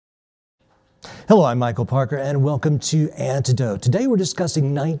Hello, I'm Michael Parker, and welcome to Antidote. Today we're discussing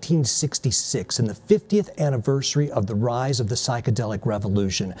 1966 and the 50th anniversary of the rise of the psychedelic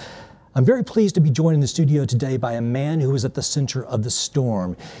revolution. I'm very pleased to be joined in the studio today by a man who was at the center of the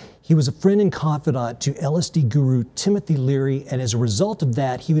storm. He was a friend and confidant to LSD guru Timothy Leary, and as a result of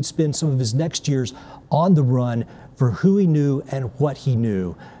that, he would spend some of his next years on the run for who he knew and what he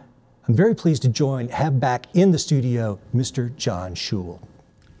knew. I'm very pleased to have back in the studio, Mr. John Schewel.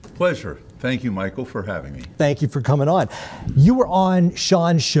 Pleasure. Thank you, Michael, for having me. Thank you for coming on. You were on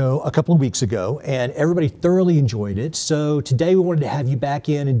Sean's show a couple of weeks ago, and everybody thoroughly enjoyed it. So today we wanted to have you back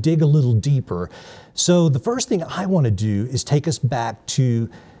in and dig a little deeper. So the first thing I want to do is take us back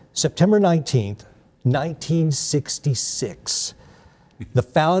to September 19th, 1966, the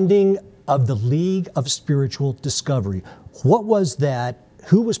founding of the League of Spiritual Discovery. What was that?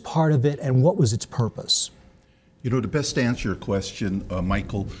 Who was part of it, and what was its purpose? You know, to best answer your question,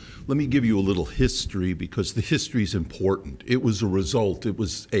 Michael, let me give you a little history because the history is important. It was a result, it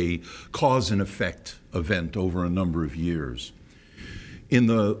was a cause and effect event over a number of years. In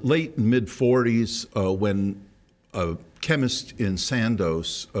the late and mid-40s, when a chemist in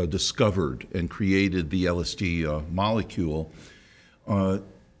Sandoz discovered and created the LSD molecule,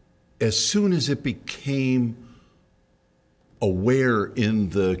 as soon as it became aware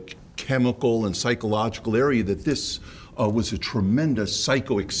in the chemical and psychological area that this was a tremendous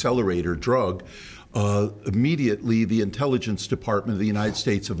psychoaccelerator drug, immediately the Intelligence Department of the United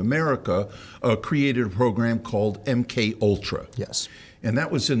States of America created a program called MK Ultra. Yes. And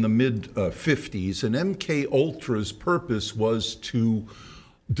that was in the mid-50s. And MK Ultra's purpose was to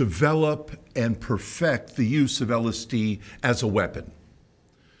develop and perfect the use of LSD as a weapon,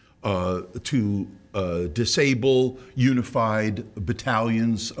 to disable unified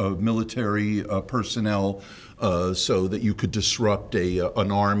battalions of military personnel so that you could disrupt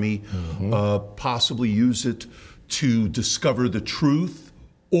an army, possibly use it to discover the truth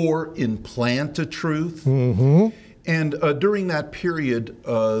or implant a truth. And during that period,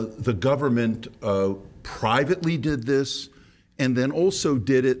 the government privately did this and then also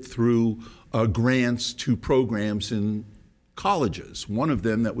did it through grants to programs in colleges. One of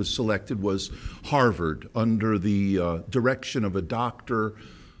them that was selected was Harvard under the direction of a Dr.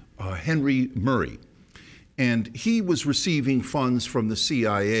 Henry Murray. And he was receiving funds from the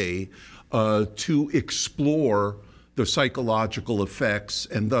CIA to explore the psychological effects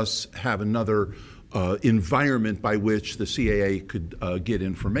and thus have another environment by which the CIA could get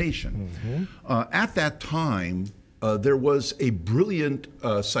information. At that time, there was a brilliant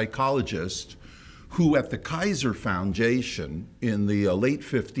psychologist who at the Kaiser Foundation in the late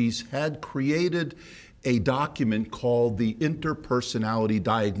 50s had created a document called the Interpersonality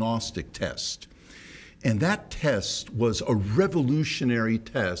Diagnostic Test. And that test was a revolutionary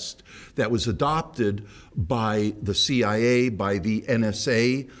test that was adopted by the CIA, by the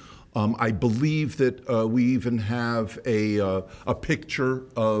NSA. I believe that we even have a picture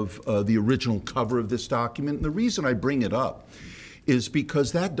of the original cover of this document. And the reason I bring it up is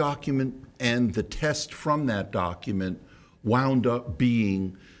because that document and the test from that document wound up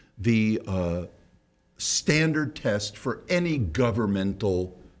being the standard test for any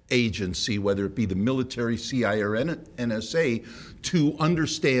governmental agency, whether it be the military, CIA, or NSA, to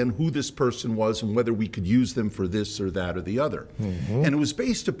understand who this person was and whether we could use them for this or that or the other. And it was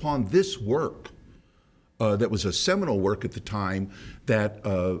based upon this work that was a seminal work at the time that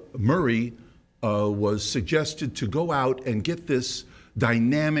Murray was suggested to go out and get this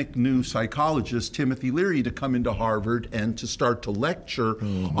dynamic new psychologist, Timothy Leary, to come into Harvard and to start to lecture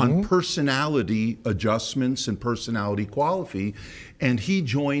on personality adjustments and personality quality. And he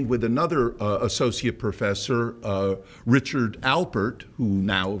joined with another associate professor, Richard Alpert, who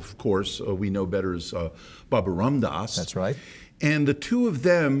now, of course, we know better as Baba Ramdas. That's right. And the two of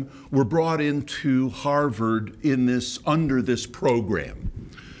them were brought into Harvard under this program.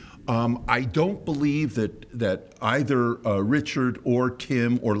 I don't believe that either Richard or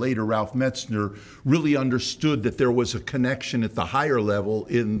Tim or later Ralph Metzner really understood that there was a connection at the higher level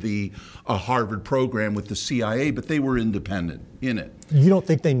in the Harvard program with the CIA, but they were independent in it. You don't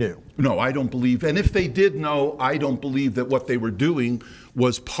think they knew? No, I don't believe. And if they did know, I don't believe that what they were doing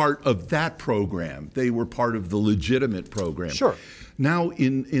was part of that program. They were part of the legitimate program. Sure. Now,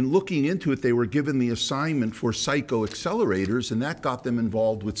 in looking into it, they were given the assignment for psychoaccelerators, and that got them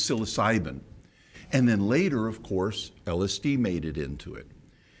involved with psilocybin. And then later, of course, LSD made it into it.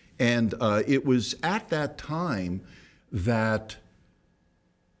 And it was at that time that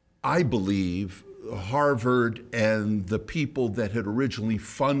I believe Harvard and the people that had originally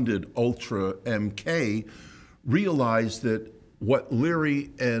funded Ultra MK realized that what Leary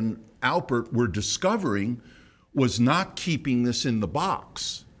and Alpert were discovering was not keeping this in the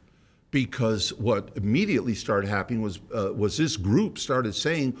box, because what immediately started happening was this group started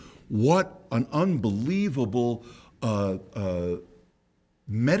saying, what an unbelievable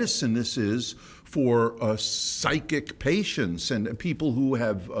medicine this is for psychic patients and people who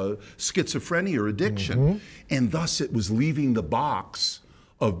have schizophrenia or addiction. And thus it was leaving the box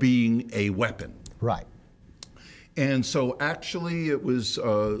of being a weapon. Right. And so actually it was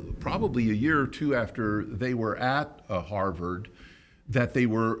probably a year or two after they were at Harvard that they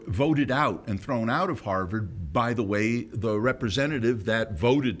were voted out and thrown out of Harvard. By the way, the representative that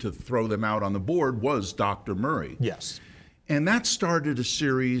voted to throw them out on the board was Dr. Murray. Yes. And that started a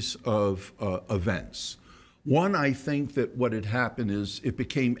series of events. One, I think that what had happened is it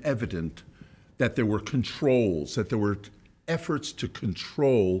became evident that there were controls, that there were efforts to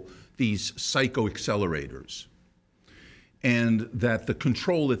control these psychoaccelerators. And that the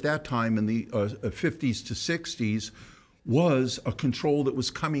control at that time in the 50s to 60s was a control that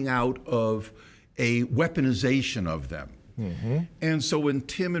was coming out of a weaponization of them. And so when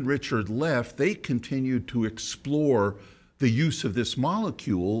Tim and Richard left, they continued to explore the use of this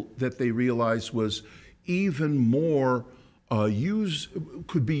molecule that they realized was even more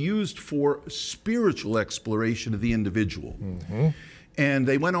could be used for spiritual exploration of the individual. And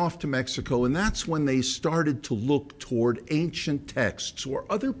they went off to Mexico, and that's when they started to look toward ancient texts or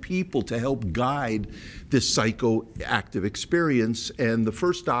other people to help guide this psychoactive experience. And the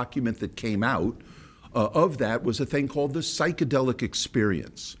first document that came out of that was a thing called the Psychedelic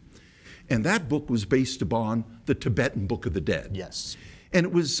Experience. And that book was based upon the Tibetan Book of the Dead. Yes. And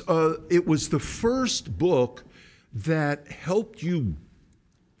it was the first book that helped you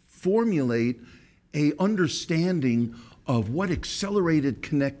formulate a understanding of what accelerated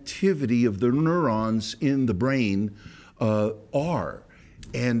connectivity of the neurons in the brain are,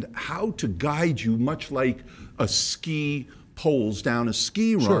 and how to guide you, much like a ski poles down a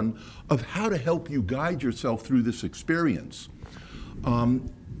ski run, of how to help you guide yourself through this experience.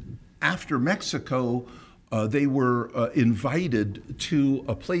 After Mexico, they were invited to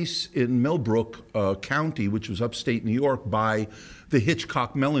a place in Millbrook County, which was upstate New York, by the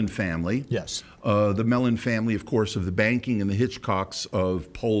Hitchcock Mellon family. Yes. The Mellon family, of course, of the banking, and the Hitchcocks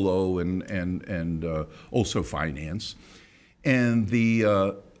of polo and also finance. And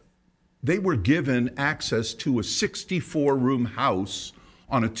they were given access to a 64-room house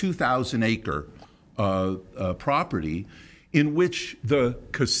on a 2,000-acre property, in which the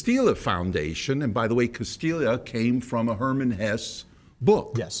Castilla Foundation, and by the way, Castilla came from a Hermann Hesse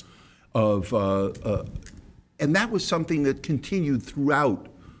book. Yes. And that was something that continued throughout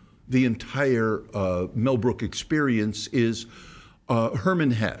the entire Millbrook experience, is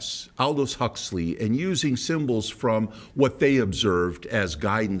Hermann Hesse, Aldous Huxley, and using symbols from what they observed as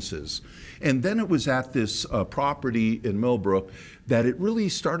guidances. And then it was at this property in Millbrook that it really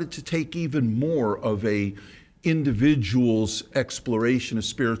started to take even more of a individual's exploration of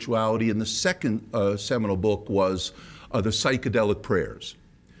spirituality. And the second seminal book was the Psychedelic Prayers.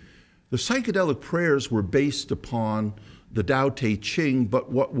 The Psychedelic Prayers were based upon the Tao Te Ching,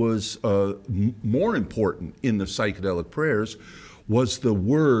 but what was more important in the Psychedelic Prayers was the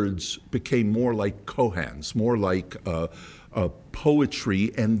words became more like koans, more like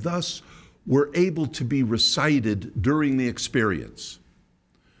poetry, and thus were able to be recited during the experience.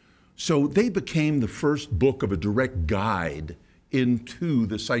 So they became the first book of a direct guide into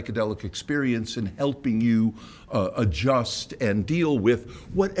the psychedelic experience and helping you adjust and deal with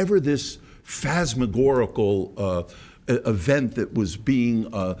whatever this phantasmagorical event that was being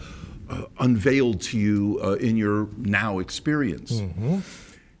unveiled to you in your now experience.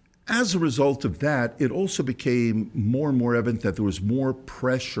 As a result of that, it also became more and more evident that there was more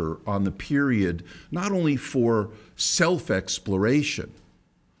pressure on the period, not only for self-exploration,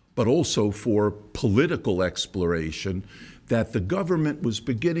 but also for political exploration, that the government was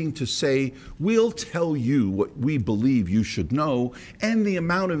beginning to say, we'll tell you what we believe you should know and the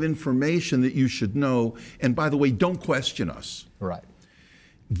amount of information that you should know, and by the way, don't question us. Right.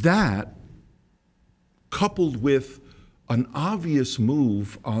 That, coupled with an obvious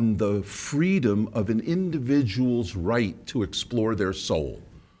move on the freedom of an individual's right to explore their soul,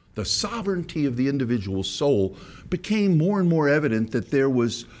 the sovereignty of the individual soul, became more and more evident that there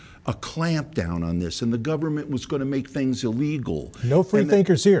was a clamp down on this, and the government was going to make things illegal. No free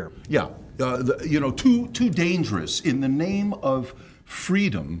thinkers here. Yeah, you know, too dangerous. In the name of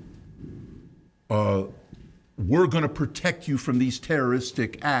freedom, we're going to protect you from these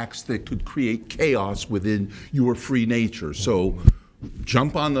terroristic acts that could create chaos within your free nature. So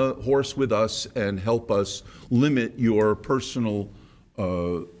jump on the horse with us and help us limit your personal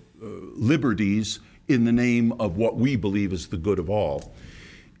liberties in the name of what we believe is the good of all.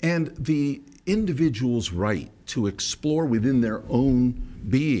 And the individual's right to explore within their own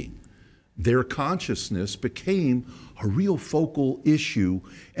being, their consciousness, became a real focal issue.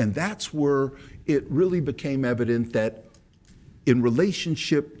 And that's where it really became evident that in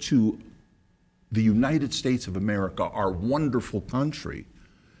relationship to the United States of America, our wonderful country,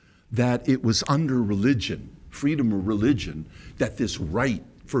 that it was under religion, freedom of religion, that this right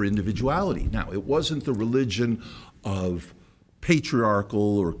for individuality. Now, it wasn't the religion of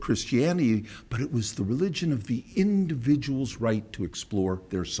patriarchal or Christianity, but it was the religion of the individual's right to explore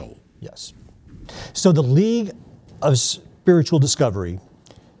their soul. Yes. So the League of Spiritual Discovery,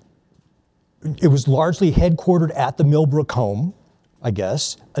 it was largely headquartered at the Millbrook home, I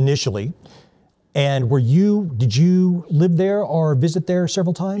guess, initially. And did you live there or visit there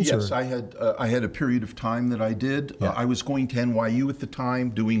several times? Yes, or? I had a period of time that I did. Yeah. I was going to NYU at the time,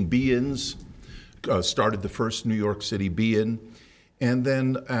 doing Be-Ins, started the first New York City Be-In, and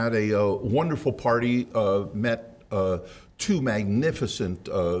then at a wonderful party met two magnificent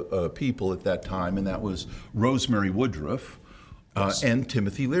people at that time, and that was Rosemary Woodruff, yes, and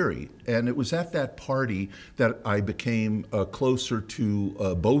Timothy Leary. And it was at that party that I became closer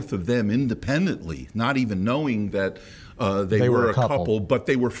to both of them independently, not even knowing that they were a couple, but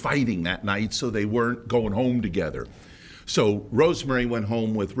they were fighting that night, so they weren't going home together. So Rosemary went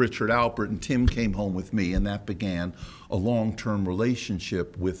home with Richard Alpert, and Tim came home with me, and that began a long-term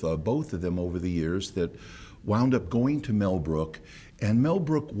relationship with both of them over the years that wound up going to Millbrook. And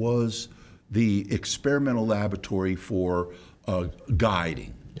Millbrook was the experimental laboratory for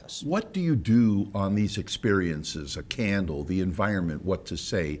guiding. Yes. What do you do on these experiences? A candle, the environment, what to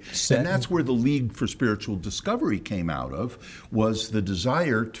say. And that's where the League for Spiritual Discovery came out of, was the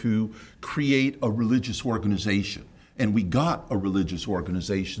desire to create a religious organization. And we got a religious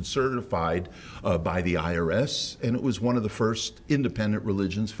organization certified by the IRS, and it was one of the first independent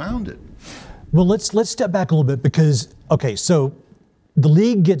religions founded. Well, let's step back a little bit because, okay, so the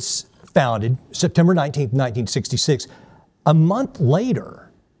League gets founded September 19th, 1966. A month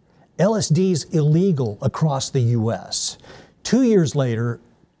later, LSD is illegal across the U.S. 2 years later,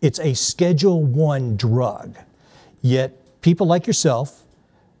 it's a Schedule I drug. Yet people like yourself,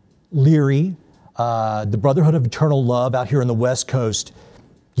 Leary, the Brotherhood of Eternal Love out here on the West Coast,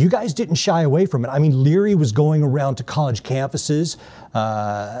 you guys didn't shy away from it. I mean, Leary was going around to college campuses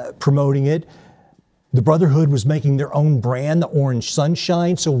promoting it. The Brotherhood was making their own brand, the Orange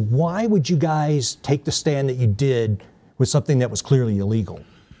Sunshine. So why would you guys take the stand that you did with something that was clearly illegal?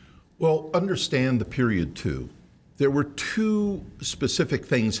 Well, understand the period too. There were two specific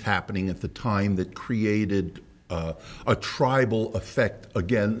things happening at the time that created a tribal effect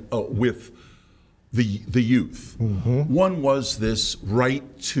again with the youth. Mm-hmm. One was this right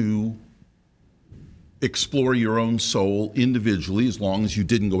to explore your own soul individually, as long as you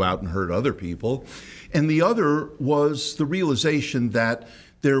didn't go out and hurt other people. And the other was the realization that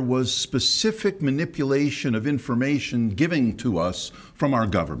there was specific manipulation of information given to us from our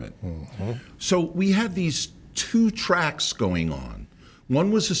government. Mm-hmm. So we had these two tracks going on.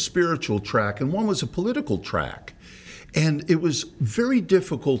 One was a spiritual track and one was a political track. And it was very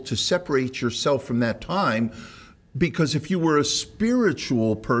difficult to separate yourself from that time, because if you were a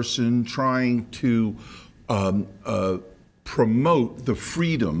spiritual person trying to promote the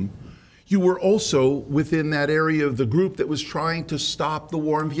freedom, you were also within that area of the group that was trying to stop the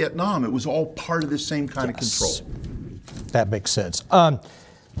war in Vietnam. It was all part of the same kind of control. That makes sense.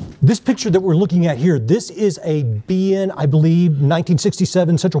 This picture that we're looking at here, this is a Be-In, I believe,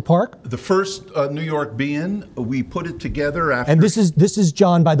 1967 Central Park. The first New York Be-In. We put it together after. And this is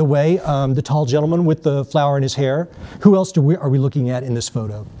John, by the way, the tall gentleman with the flower in his hair. Who else are we looking at in this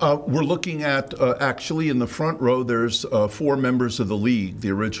photo? We're looking at, actually, in the front row, there's 4 members of the League,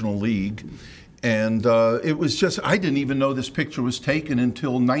 the original League. And it was just, I didn't even know this picture was taken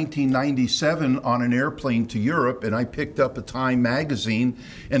until 1997 on an airplane to Europe, and I picked up a Time magazine,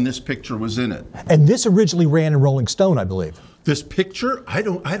 and this picture was in it. And this originally ran in Rolling Stone, I believe. This picture, I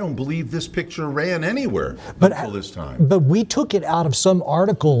don't believe this picture ran anywhere until this time. But we took it out of some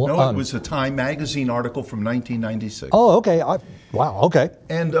article. No, it was a Time magazine article from 1996. Oh, okay. Wow, okay.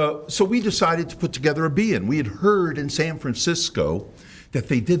 And so we decided to put together a Be-In. We had heard in San Francisco that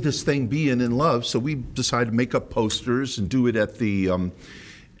they did this thing, Be-In in Love, so we decided to make up posters and do it at the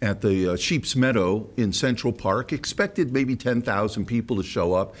Sheep's Meadow in Central Park. Expected maybe 10,000 people to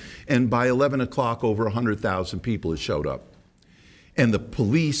show up, and by 11 o'clock, over 100,000 people had showed up. And the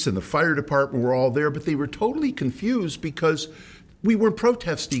police and the fire department were all there, but they were totally confused because we weren't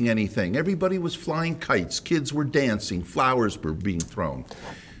protesting anything. Everybody was flying kites. Kids were dancing. Flowers were being thrown.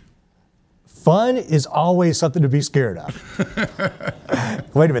 Fun is always something to be scared of.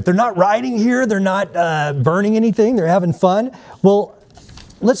 Wait a minute, they're not rioting here, they're not burning anything, they're having fun. Well,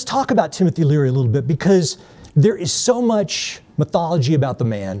 let's talk about Timothy Leary a little bit, because there is so much mythology about the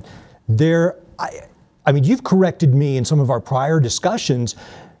man. I mean, you've corrected me in some of our prior discussions.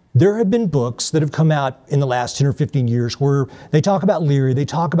 There have been books that have come out in the last 10 or 15 years where they talk about Leary, they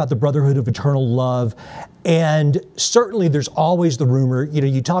talk about the Brotherhood of Eternal Love, and certainly there's always the rumor,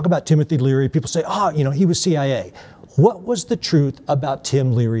 you talk about Timothy Leary, people say, he was CIA. What was the truth about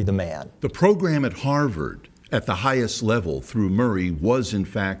Tim Leary, the man? The program at Harvard at the highest level through Murray was in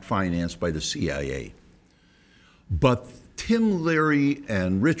fact financed by the CIA. But Tim Leary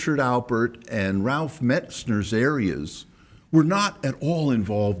and Richard Alpert and Ralph Metzner's areas were not at all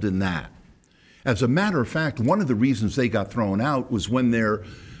involved in that. As a matter of fact, one of the reasons they got thrown out was when their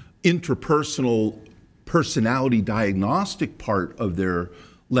interpersonal personality diagnostic part of their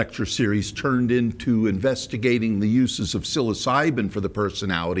lecture series turned into investigating the uses of psilocybin for the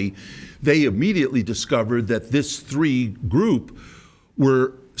personality. They immediately discovered that this three group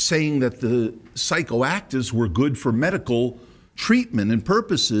were saying that the psychoactives were good for medical treatment and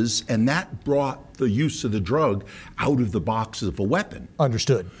purposes, and that brought the use of the drug out of the box of a weapon.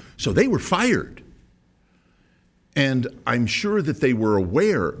 Understood. So they were fired. And I'm sure that they were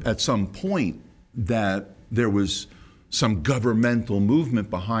aware at some point that there was some governmental movement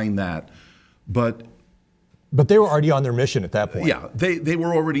behind that, but they were already on their mission at that point. Yeah, they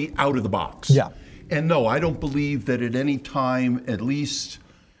were already out of the box. Yeah. And no, I don't believe that at any time, at least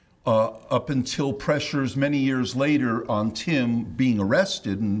up until pressures many years later on Tim being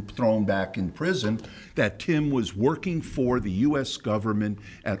arrested and thrown back in prison, that Tim was working for the U.S. government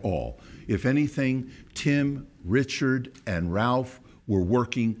at all. If anything, Tim, Richard, and Ralph were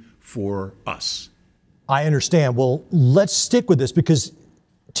working for us. I understand. Well, let's stick with this, because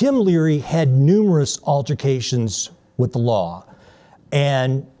Tim Leary had numerous altercations with the law.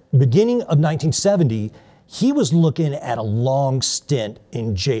 And beginning of 1970, he was looking at a long stint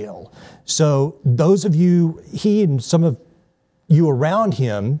in jail. So those of you, he and some of you around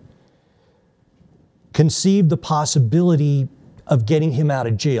him, conceived the possibility of getting him out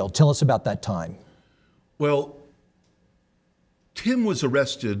of jail. Tell us about that time. Well, Tim was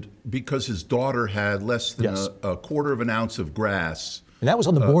arrested because his daughter had less than a quarter of an ounce of grass. And that was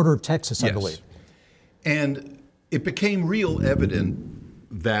on the border of Texas, I yes. believe. And it became real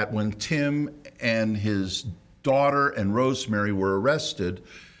evident that when Tim and his daughter and Rosemary were arrested,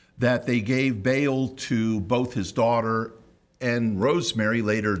 that they gave bail to both his daughter and Rosemary,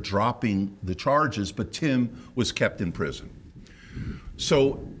 later dropping the charges, but Tim was kept in prison.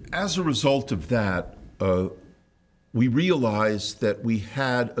 So as a result of that, we realized that we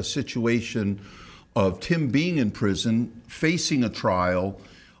had a situation of Tim being in prison, facing a trial,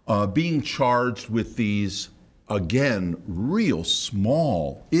 being charged with these, again, real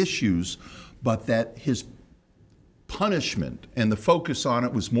small issues, but that his punishment and the focus on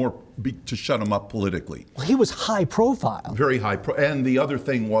it was more to shut him up politically. Well, he was high profile. Very high and the other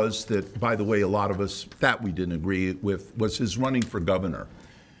thing was that, by the way, a lot of us, that we didn't agree with, was his running for governor.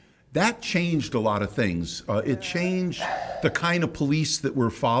 That changed a lot of things. It changed the kind of police that were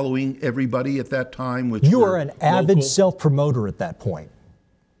following everybody at that time. Which you were an avid local self-promoter at that point.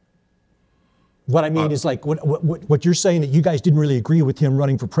 What I mean is, like, what you're saying, that you guys didn't really agree with him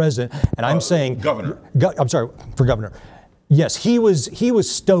running for president, and I'm saying governor. I'm sorry, for governor. Yes, he was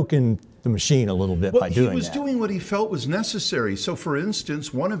stoking the machine a little bit by doing that. He was doing what he felt was necessary. So, for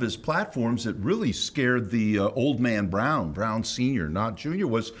instance, one of his platforms that really scared the old man Brown Sr., not Jr.,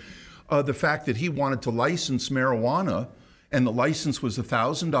 was the fact that he wanted to license marijuana, and the license was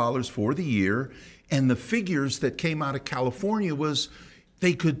 $1,000 for the year, and the figures that came out of California was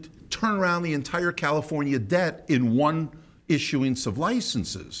they could turn around the entire California debt in one issuance of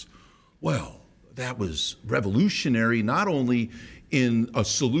licenses. Well, that was revolutionary, not only in a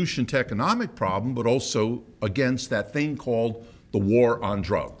solution to economic problem, but also against that thing called the war on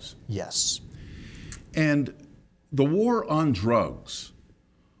drugs. Yes. And the war on drugs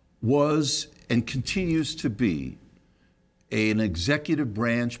was and continues to be an executive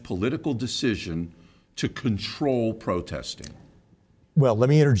branch political decision to control protesting. Well, let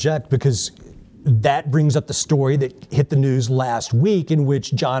me interject, because that brings up the story that hit the news last week, in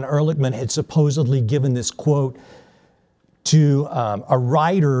which John Ehrlichman had supposedly given this quote to a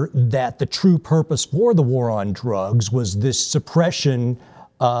writer that the true purpose for the war on drugs was this suppression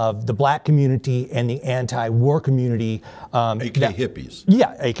of the black community and the anti-war community. AKA hippies.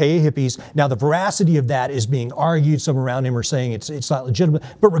 Yeah, AKA hippies. Now, the veracity of that is being argued. Some around him are saying it's not legitimate.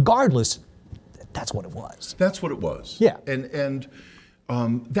 But regardless, that's what it was. That's what it was. Yeah. And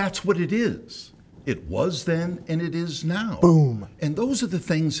that's what it is. It was then and it is now. Boom. And those are the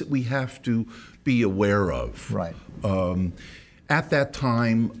things that we have to be aware of. Right. At that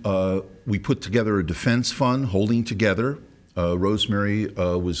time, we put together a defense fund holding together. Rosemary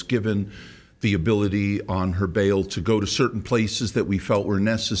was given the ability on her bail to go to certain places that we felt were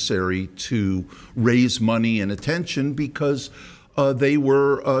necessary to raise money and attention because he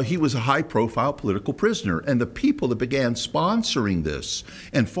was a high-profile political prisoner. And the people that began sponsoring this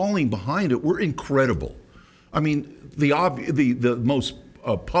and falling behind it were incredible. I mean, the most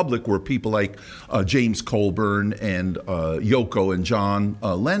public were people like James Colburn and Yoko and John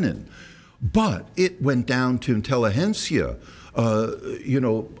Lennon. But it went down to intelligentsia.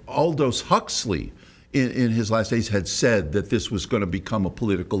 Aldous Huxley, in his last days, had said that this was going to become a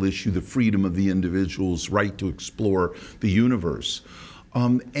political issue, the freedom of the individual's right to explore the universe.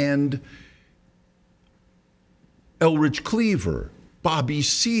 And Elridge Cleaver, Bobby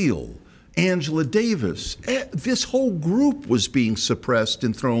Seale, Angela Davis, this whole group was being suppressed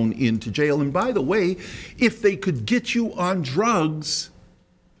and thrown into jail. And by the way, if they could get you on drugs,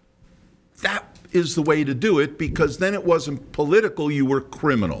 that is the way to do it, because then it wasn't political, you were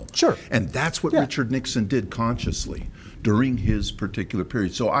criminal. Sure. And that's what Richard Nixon did consciously during his particular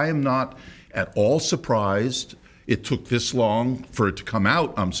period. So I am not at all surprised it took this long for it to come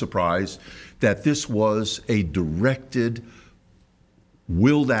out. I'm surprised that this was a directed,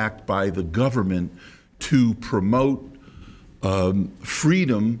 willed act by the government to promote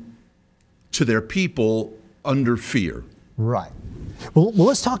freedom to their people under fear. Right. Well,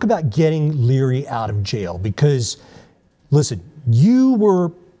 let's talk about getting Leary out of jail, because, listen, you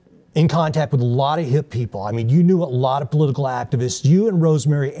were in contact with a lot of hip people. I mean, you knew a lot of political activists. You and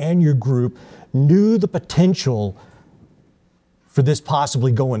Rosemary and your group knew the potential for this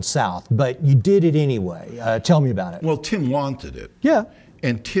possibly going south, but you did it anyway. Tell me about it. Well, Tim wanted it. Yeah.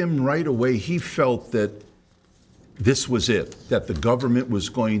 And Tim, right away, he felt that this was it, that the government was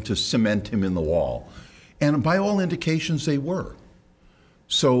going to cement him in the wall. And by all indications, they were.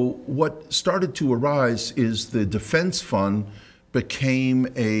 So what started to arise is the defense fund became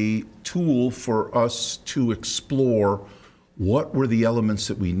a tool for us to explore what were the elements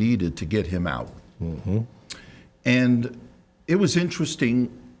that we needed to get him out. Mm-hmm. And it was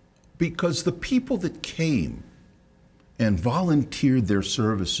interesting because the people that came and volunteered their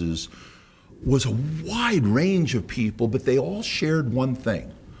services was a wide range of people, but they all shared one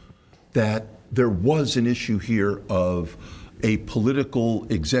thing, that there was an issue here of a political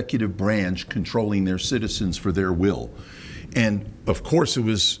executive branch controlling their citizens for their will. And of course it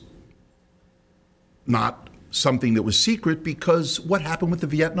was not something that was secret, because what happened with the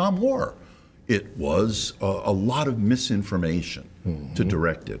Vietnam War? It was a lot of misinformation to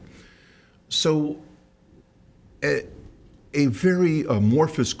direct it. So a very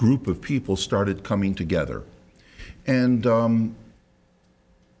amorphous group of people started coming together. And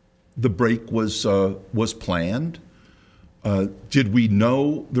the break was planned. Did we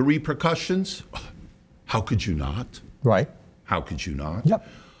know the repercussions? How could you not? Right. How could you not? Yep.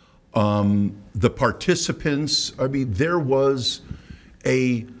 The participants, I mean, there was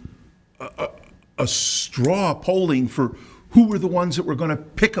a straw polling for who were the ones that were going to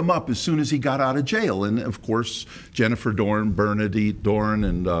pick him up as soon as he got out of jail. And of course, Jennifer Dorn, Bernadette Dorn,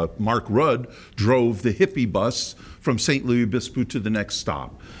 and Mark Rudd drove the hippie bus from St. Louis Obispo to the next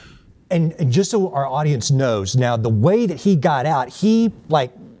stop. And just so our audience knows, now the way that he got out, he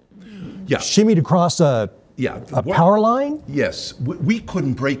shimmied across a power line? Yes. We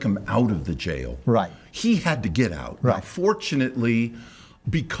couldn't break him out of the jail. Right. He had to get out. Right. Now, fortunately,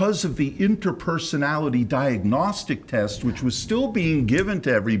 because of the interpersonality diagnostic test, which was still being given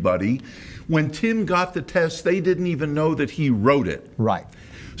to everybody, when Tim got the test, they didn't even know that he wrote it. Right.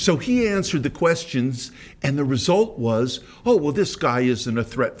 So he answered the questions, and the result was, oh, well, this guy isn't a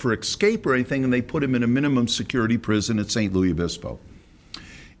threat for escape or anything, and they put him in a minimum security prison at St. Louis Obispo.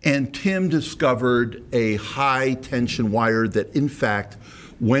 And Tim discovered a high tension wire that, in fact,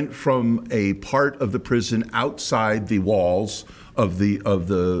 went from a part of the prison outside the walls of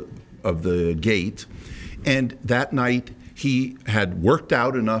the gate. And that night, he had worked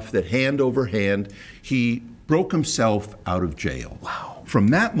out enough that hand over hand, he broke himself out of jail. Wow. From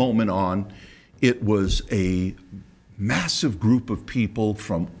that moment on, it was a massive group of people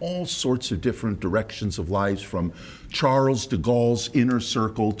from all sorts of different directions of life, from Charles de Gaulle's inner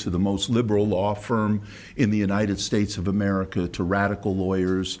circle to the most liberal law firm in the United States of America, to radical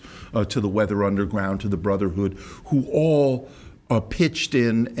lawyers, to the Weather Underground, to the Brotherhood, who all pitched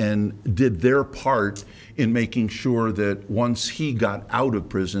in and did their part in making sure that once he got out of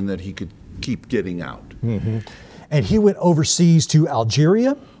prison that he could keep getting out. Mm-hmm. And he went overseas to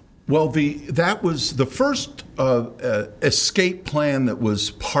Algeria? Well, that was the first escape plan that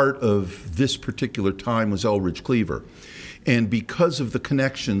was part of this particular time was Elridge Cleaver. And because of the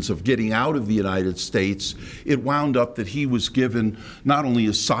connections of getting out of the United States, it wound up that he was given not only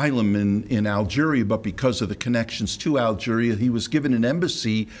asylum in Algeria, but because of the connections to Algeria, he was given an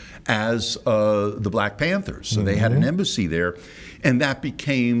embassy as the Black Panthers. So they had an embassy there. And that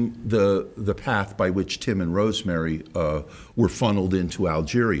became the path by which Tim and Rosemary were funneled into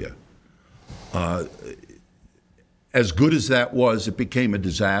Algeria. As good as that was, it became a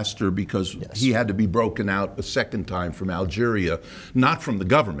disaster because he had to be broken out a second time from Algeria, not from the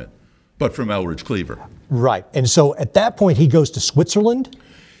government, but from Elridge Cleaver. Right. And so at that point, he goes to Switzerland?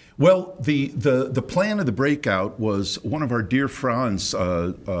 Well, the plan of the breakout was one of our dear friends,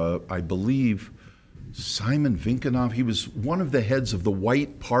 I believe, Simon Vinkenhoff. He was one of the heads of the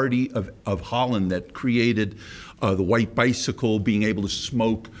White Party of Holland that created the white bicycle, being able to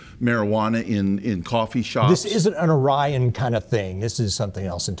smoke marijuana in coffee shops. This isn't an Orion kind of thing. This is something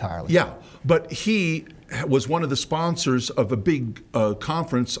else entirely. Yeah, but he was one of the sponsors of a big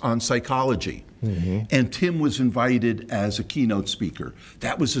conference on psychology. And Tim was invited as a keynote speaker.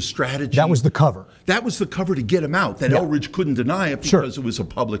 That was a strategy. That was the cover. That was the cover to get him out. That Elridge couldn't deny it because it was a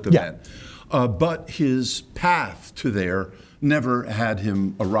public event. But his path to there never had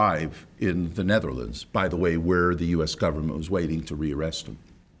him arrive in the Netherlands, by the way, where the U.S. government was waiting to rearrest him.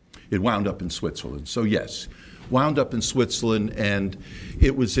 It wound up in Switzerland. So yes, wound up in Switzerland, and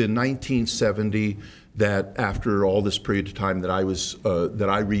it was in 1970 that after all this period of time that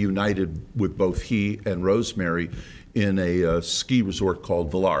I reunited with both he and Rosemary in a ski resort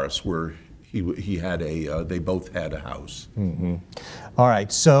called Villaris, where he had they both had a house. All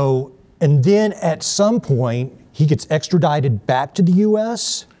right, so, and then at some point, he gets extradited back to the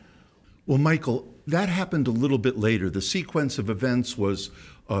U.S.? Well, Michael, that happened a little bit later. The sequence of events was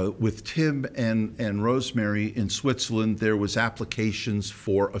with Tim and Rosemary in Switzerland, there was applications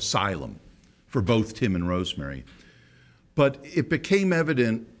for asylum for both Tim and Rosemary. But it became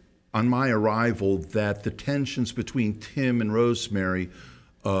evident on my arrival that the tensions between Tim and Rosemary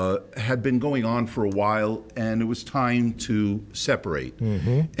had been going on for a while, and it was time to separate.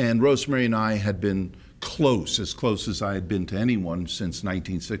 And Rosemary and I had been as close as I had been to anyone since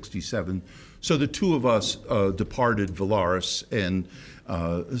 1967. So the two of us departed Villaris and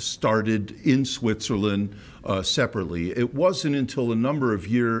started in Switzerland separately. It wasn't until a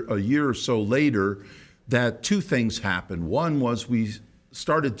year or so later that two things happened. One was we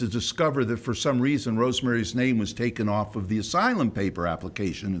started to discover that for some reason Rosemary's name was taken off of the asylum paper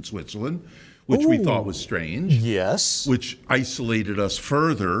application in Switzerland, which we thought was strange. Yes. Which isolated us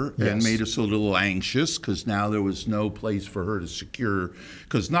further and made us a little anxious because now there was no place for her to secure.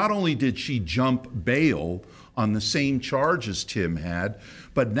 Because not only did she jump bail on the same charge as Tim had,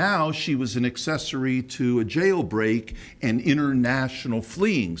 but now she was an accessory to a jailbreak and international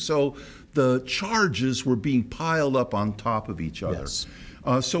fleeing. So the charges were being piled up on top of each other.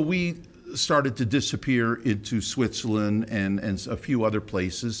 So we started to disappear into Switzerland and a few other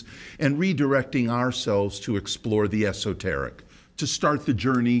places, and redirecting ourselves to explore the esoteric, to start the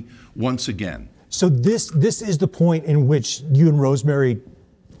journey once again. So this is the point in which you and Rosemary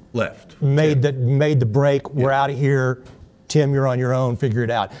left. Made the break. We're out of here. Tim, you're on your own. Figure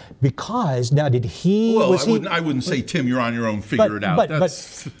it out. Because now, did he? Well, I wouldn't say Tim, you're on your own. Figure it out.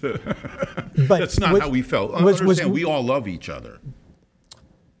 That's not how we felt. Understand, we all love each other.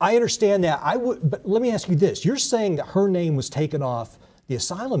 I understand that. But let me ask you this: you're saying that her name was taken off the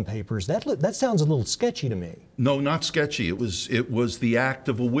asylum papers. That sounds a little sketchy to me. No, not sketchy. It was the act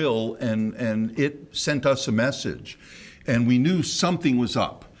of a will, and it sent us a message, and we knew something was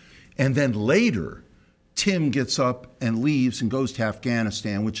up. And then later, Tim gets up and leaves and goes to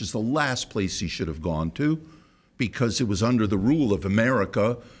Afghanistan, which is the last place he should have gone to, because it was under the rule of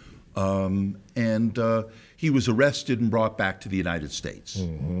America, and he was arrested and brought back to the United States.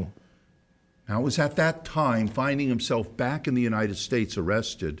 Now, it was at that time, finding himself back in the United States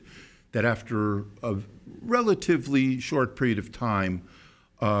arrested, that after a relatively short period of time,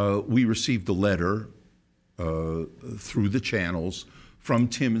 we received a letter through the channels from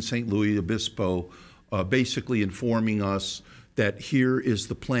Tim in St. Louis Obispo, basically informing us that here is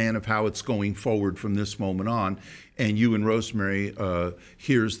the plan of how it's going forward from this moment on. And you and Rosemary,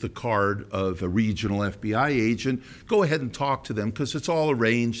 here's the card of a regional FBI agent. Go ahead and talk to them because it's all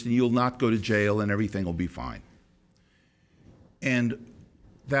arranged and you'll not go to jail and everything will be fine. And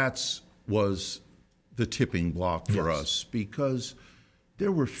that was the tipping block for us, because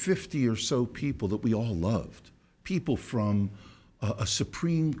there were 50 or so people that we all loved. People from a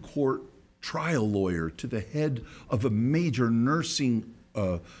Supreme Court trial lawyer to the head of a major nursing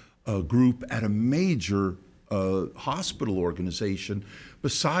group at a major hospital organization,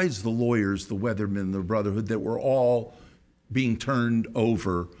 besides the lawyers, the weathermen, the Brotherhood, that were all being turned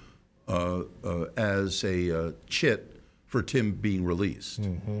over as a chit for Tim being released.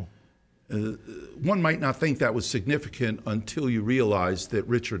 One might not think that was significant until you realize that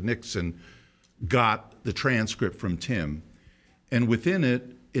Richard Nixon got the transcript from Tim, and within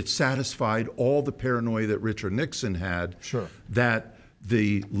it, it satisfied all the paranoia that Richard Nixon had, that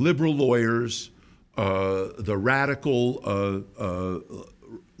the liberal lawyers, the radical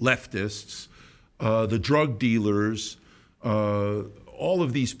leftists, the drug dealers, all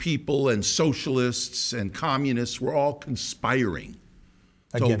of these people and socialists and communists were all conspiring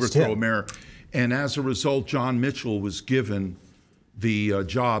to overthrow America. And as a result, John Mitchell was given the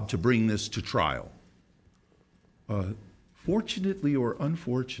job to bring this to trial. Fortunately or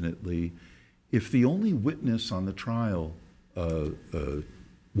unfortunately, if the only witness on the trial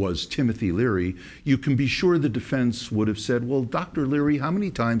was Timothy Leary, you can be sure the defense would have said, well, Dr. Leary, how many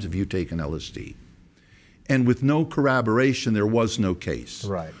times have you taken LSD? And with no corroboration, there was no case.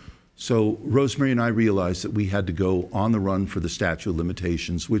 Right. So Rosemary and I realized that we had to go on the run for the statute of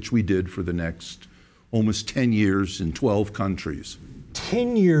limitations, which we did for the next almost 10 years in 12 countries.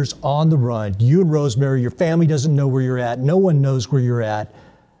 10 years on the run, you and Rosemary, your family doesn't know where you're at, no one knows where you're at.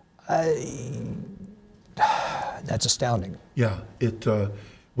 That's astounding. Yeah,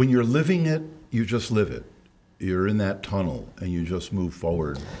 when you're living it, you just live it. You're in that tunnel and you just move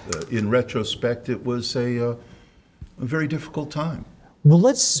forward. In retrospect, it was a very difficult time. Well,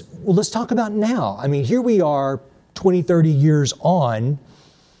 let's talk about now. I mean, here we are 20, 30 years on.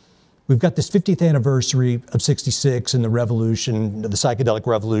 We've got this 50th anniversary of '66 and the revolution, the psychedelic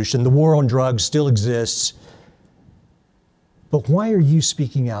revolution. The war on drugs still exists. But why are you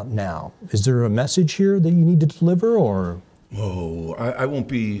speaking out now? Is there a message here that you need to deliver, or? Oh, I won't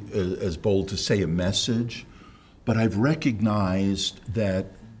be as bold to say a message, but I've recognized that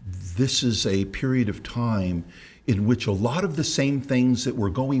this is a period of time in which a lot of the same things that were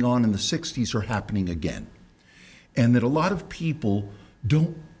going on in the '60s are happening again. And that a lot of people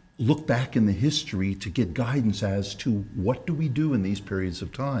don't look back in the history to get guidance as to what do we do in these periods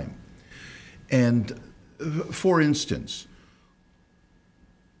of time. And for instance,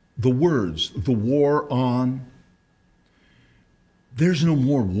 the words, the war on, there's no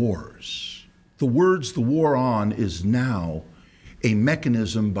more wars. The words, the war on, is now a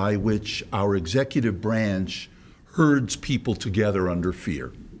mechanism by which our executive branch herds people together under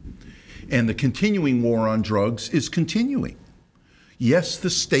fear. And the continuing war on drugs is continuing. Yes, the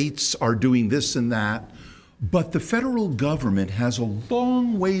states are doing this and that, but the federal government has a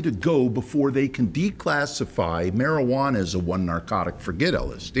long way to go before they can declassify marijuana as a one narcotic. Forget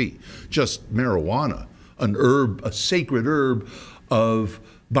LSD, just marijuana, an herb, a sacred herb of,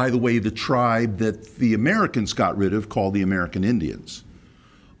 by the way, the tribe that the Americans got rid of, called the American Indians.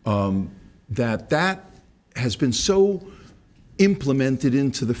 That has been so implemented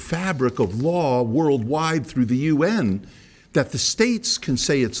into the fabric of law worldwide through the UN that the states can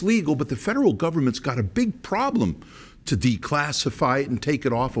say it's legal, but the federal government's got a big problem to declassify it and take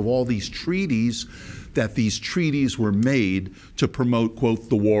it off of all these treaties, that these treaties were made to promote, quote,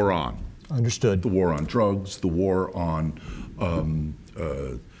 the war on. Understood. The war on drugs, the war on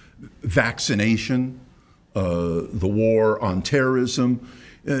vaccination, the war on terrorism.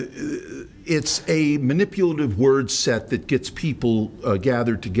 It's a manipulative word set that gets people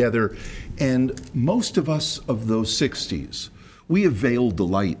gathered together. And most of us of those 60s, we have veiled the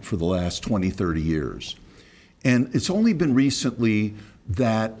light for the last 20, 30 years. And it's only been recently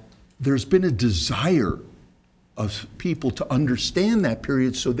that there's been a desire of people to understand that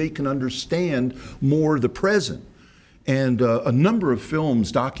period so they can understand more the present. And a number of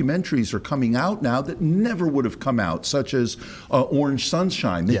films, documentaries are coming out now that never would have come out, such as Orange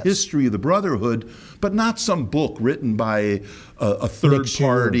Sunshine, the history of the Brotherhood, but not some book written by a third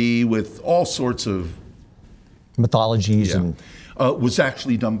party with all sorts of mythologies. And was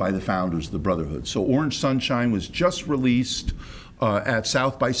actually done by the founders of the Brotherhood. So Orange Sunshine was just released at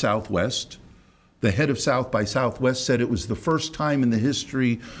South by Southwest The head of South by Southwest said it was the first time in the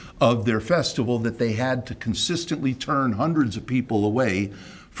history of their festival that they had to consistently turn hundreds of people away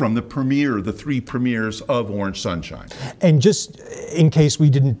from the premiere, the 3 premieres of Orange Sunshine. And just in case we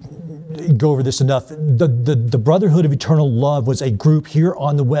didn't go over this enough, the Brotherhood of Eternal Love was a group here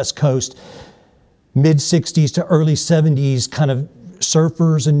on the West Coast, mid-60s to early 70s, kind of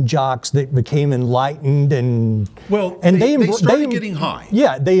surfers and jocks that became enlightened and they started getting high.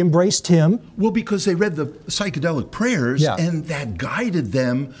 Yeah, they embraced him. Well, because they read the psychedelic prayers, and that guided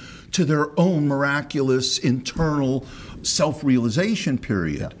them to their own miraculous internal self-realization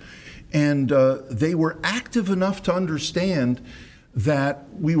period. And they were active enough to understand that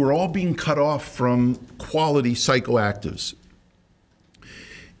we were all being cut off from quality psychoactives.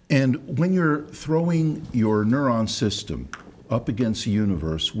 And when you're throwing your neuron system up against the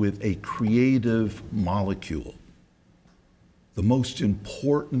universe with a creative molecule, the most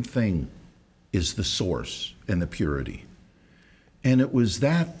important thing is the source and the purity. And it was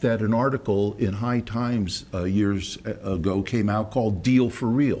that an article in High Times years ago came out called Deal for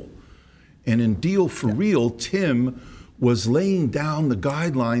Real. And in Deal for Real, Tim was laying down the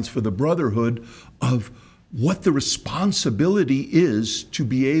guidelines for the Brotherhood of what the responsibility is to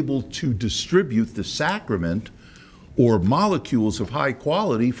be able to distribute the sacrament or molecules of high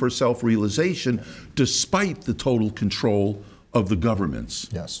quality for self-realization despite the total control of the governments.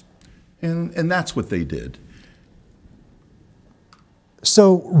 Yes. And that's what they did.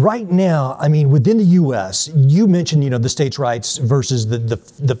 So right now, I mean, within the U.S., you mentioned, the states' rights versus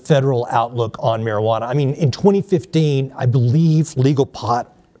the federal outlook on marijuana. I mean, in 2015, I believe legal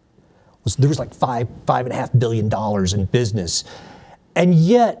pot there was like $5.5 billion in business, and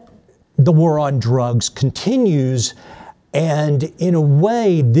yet the war on drugs continues. And in a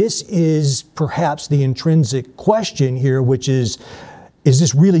way, this is perhaps the intrinsic question here, which is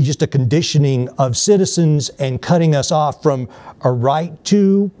this really just a conditioning of citizens and cutting us off from a right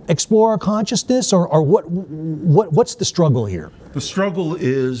to explore our consciousness, or what's the struggle here? The struggle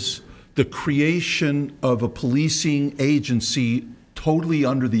is the creation of a policing agency totally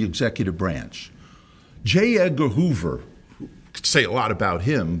under the executive branch. J. Edgar Hoover, could say a lot about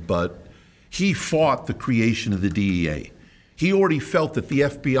him, but he fought the creation of the DEA. He already felt that the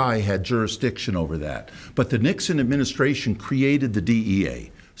FBI had jurisdiction over that. But the Nixon administration created the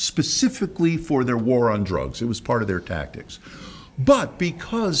DEA specifically for their war on drugs. It was part of their tactics. But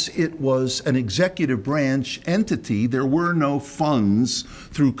because it was an executive branch entity, there were no funds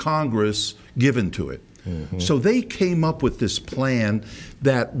through Congress given to it. Mm-hmm. So they came up with this plan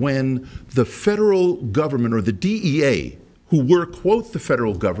that when the federal government, or the DEA, who were, quote, the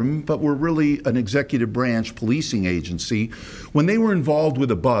federal government, but were really an executive branch policing agency, when they were involved with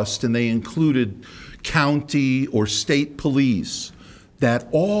a bust and they included county or state police, that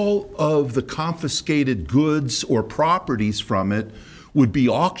all of the confiscated goods or properties from it would be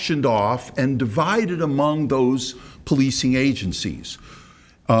auctioned off and divided among those policing agencies.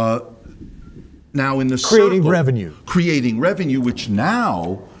 Now in the creating revenue, which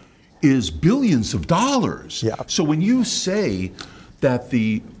now is billions of dollars. Yeah. So when you say that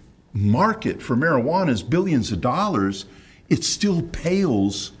the market for marijuana is billions of dollars, it still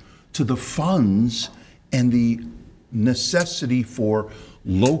pales to the funds and the necessity for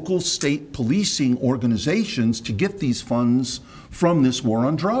local state policing organizations to get these funds from this war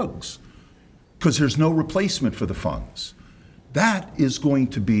on drugs, because there's no replacement for the funds. That is going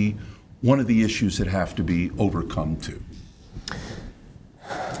to be one of the issues that have to be overcome too,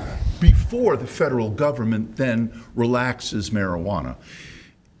 before the federal government then relaxes marijuana.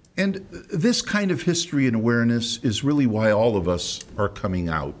 And this kind of history and awareness is really why all of us are coming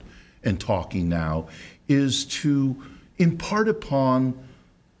out and talking now, is to impart upon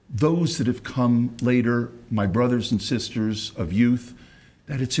those that have come later, my brothers and sisters of youth,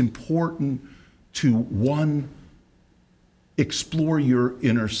 that it's important to, one, explore your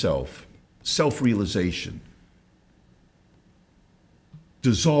inner self, self-realization.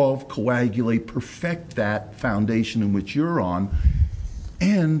 Dissolve, coagulate, perfect that foundation in which you're on,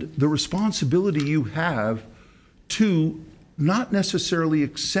 and the responsibility you have to not necessarily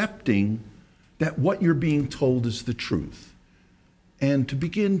accepting that what you're being told is the truth, and to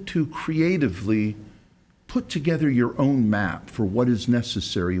begin to creatively put together your own map for what is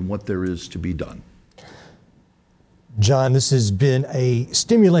necessary and what there is to be done. John, this has been a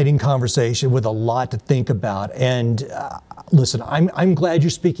stimulating conversation with a lot to think about. And listen, I'm glad you're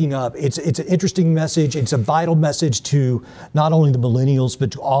speaking up. It's an interesting message. It's a vital message to not only the millennials,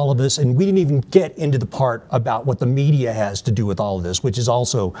 but to all of us. And we didn't even get into the part about what the media has to do with all of this, which is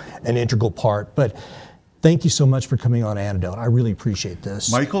also an integral part. But Thank you so much for coming on Antidote. I really appreciate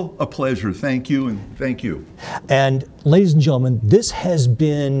this. Michael, a pleasure. Thank you, and thank you. And ladies and gentlemen, this has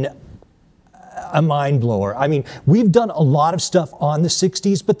been a mind blower. I mean, we've done a lot of stuff on the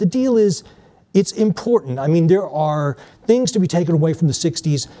 60s, but the deal is, it's important. I mean, there are things to be taken away from the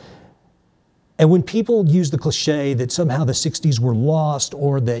 60s. And when people use the cliche that somehow the 60s were lost,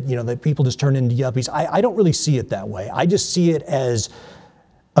 or that, you know, that people just turned into yuppies, I don't really see it that way. I just see it as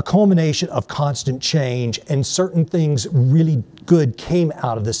a culmination of constant change, and certain things really good came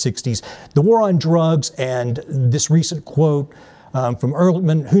out of the 60s. The war on drugs and this recent quote from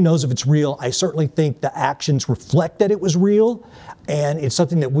Ehrlichman, who knows if it's real? I certainly think the actions reflect that it was real, and it's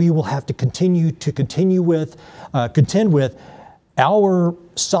something that we will have to contend with. Our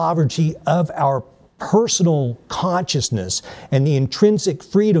sovereignty of our personal consciousness and the intrinsic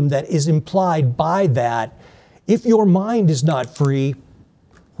freedom that is implied by that. If your mind is not free,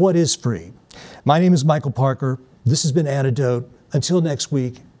 what is free? My name is Michael Parker. This has been Antidote. Until next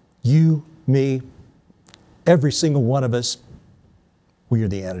week, you, me, every single one of us, we are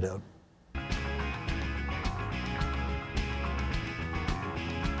the Antidote.